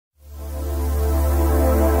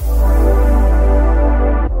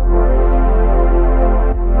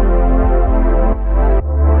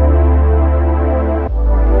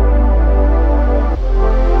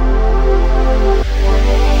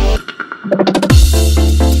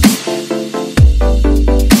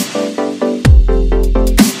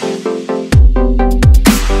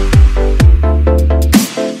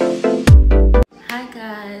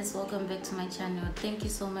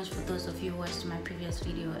watched my previous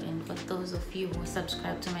video, and for those of you who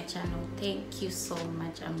subscribed to my channel, thank you so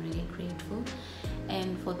much. I'm really grateful.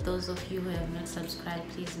 And for those of you who have not subscribed,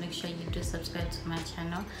 please make sure you do subscribe to my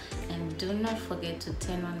channel, and do not forget to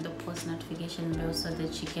turn on the post notification bell so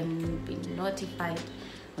that you can be notified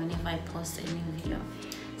whenever I post a new video.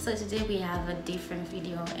 So today we have a different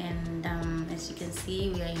video, and as you can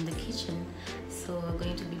see, we are in the kitchen. So we're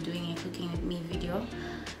going to be doing a cooking with me video.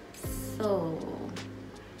 So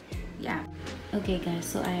yeah, okay guys,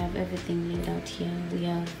 so I have everything laid out here. We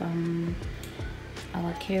have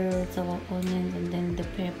our carrots, our onions, and then the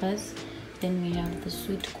peppers. Then we have the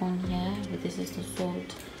sweet corn here, this is the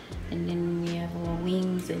salt, and then we have our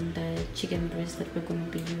wings and the chicken breast that we're going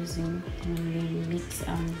to be using, and we mix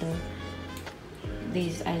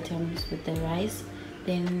these items with the rice.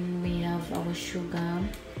 Then we have our sugar,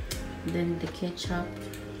 then the ketchup,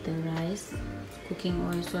 the rice, cooking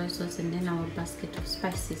oil, soy sauce, and then our basket of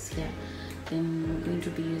spices here. Then we're going to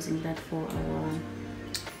be using that for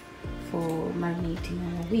marinating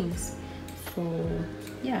our wings. So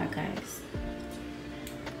yeah guys,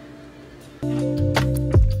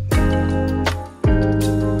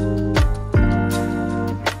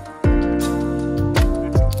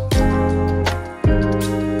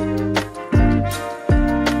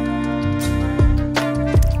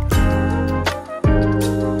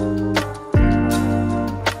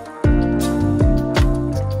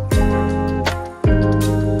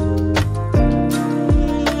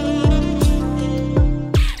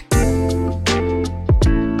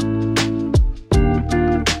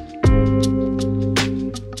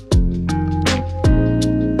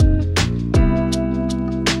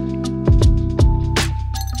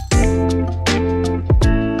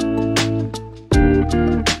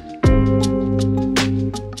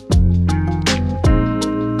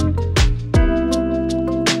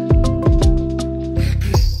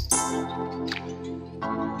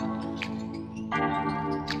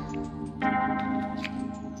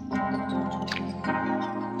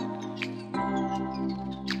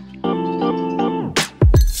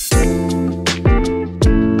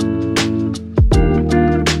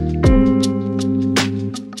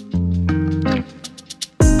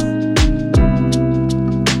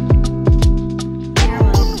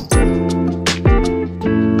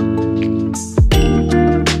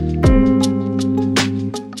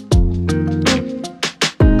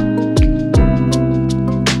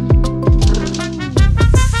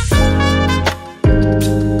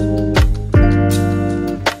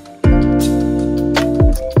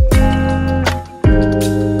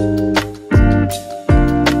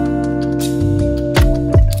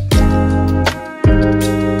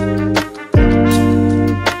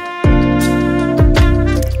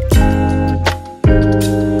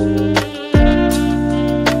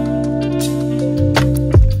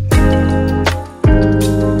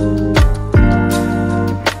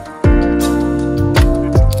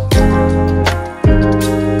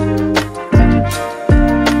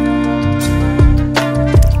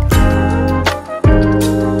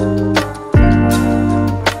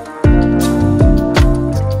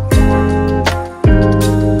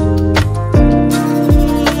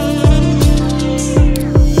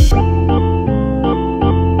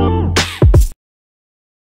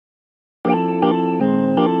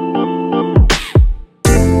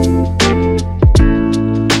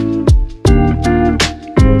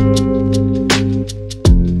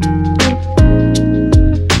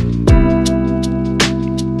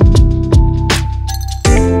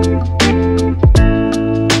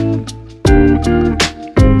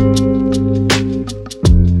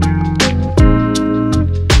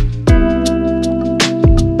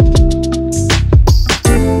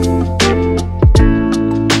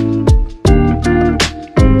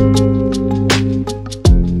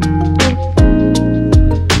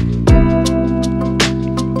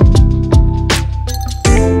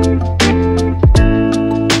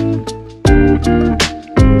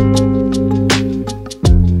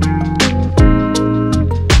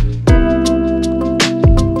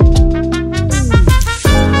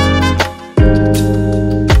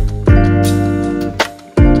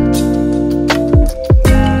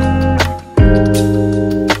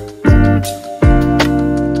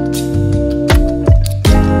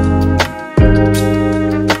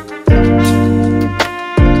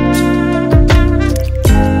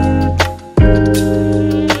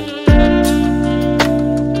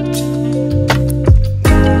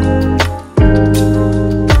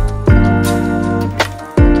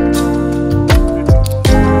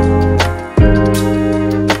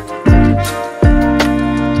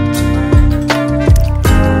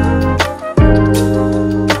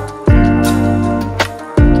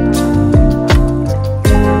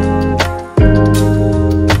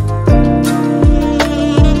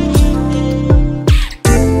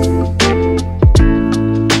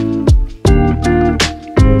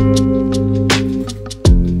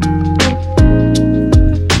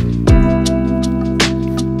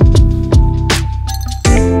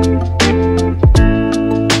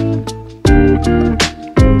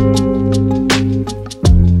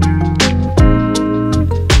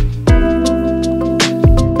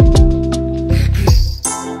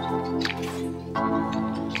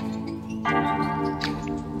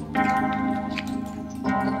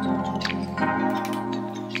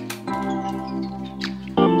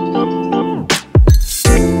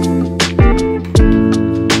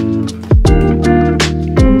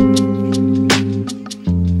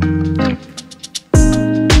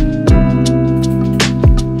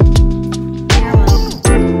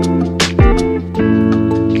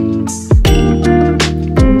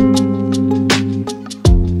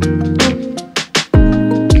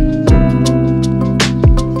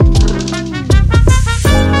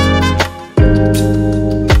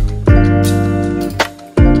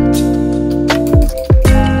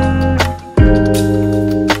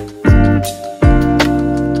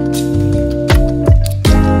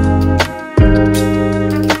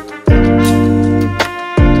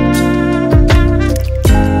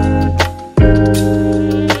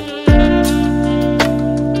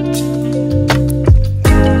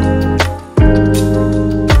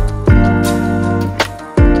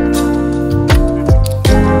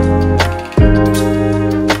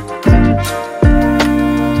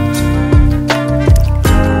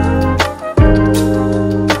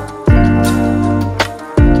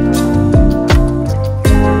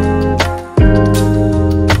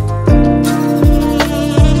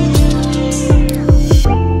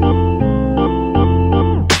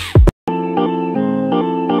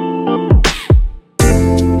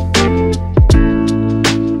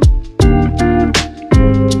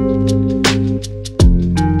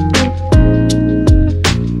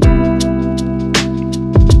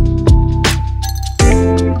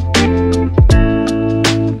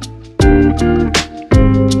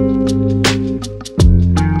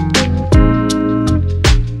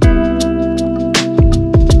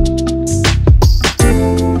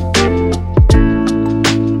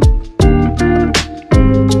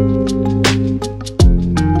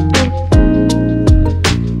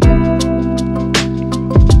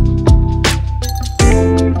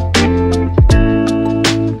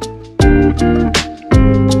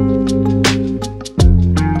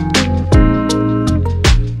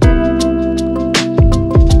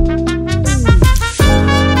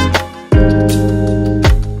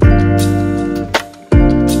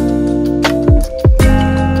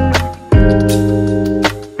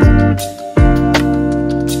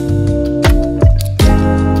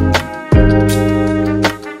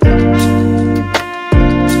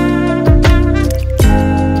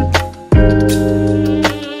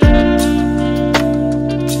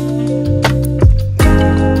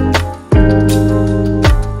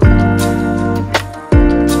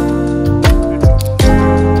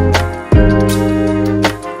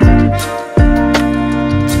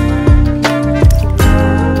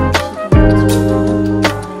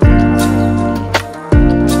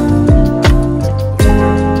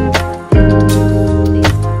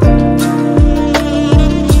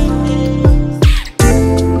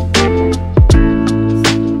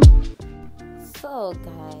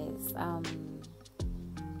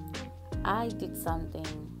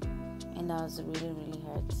 and I was really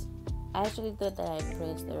hurt. I actually thought that I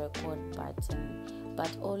pressed the record button,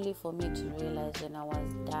 but only for me to realize when I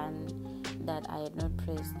was done that I had not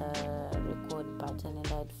pressed the record button and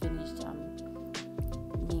I had finished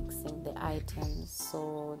mixing the items.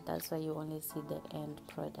 So that's why you only see the end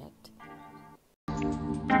product.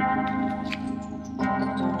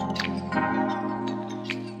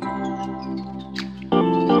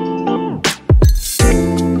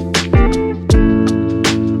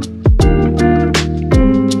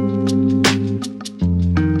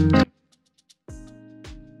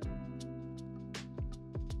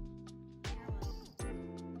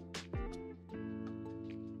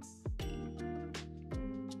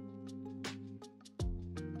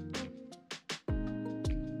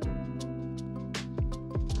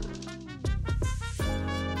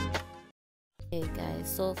 Okay guys,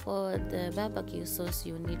 so for the barbecue sauce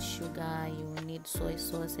you need sugar, you need soy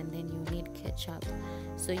sauce, and then you need ketchup.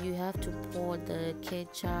 So you have to pour the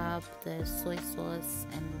ketchup, the soy sauce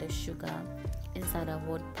and the sugar inside a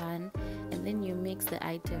hot pan, and then you mix the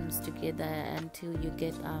items together until you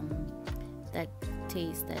get that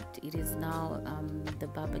taste that it is now the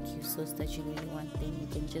barbecue sauce that you really want. Then you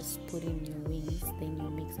can just put in your wings, then you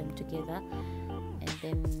mix them together, and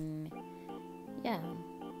then yeah,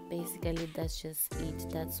 basically that's just it.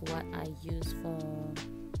 That's what I use for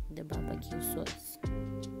the barbecue sauce.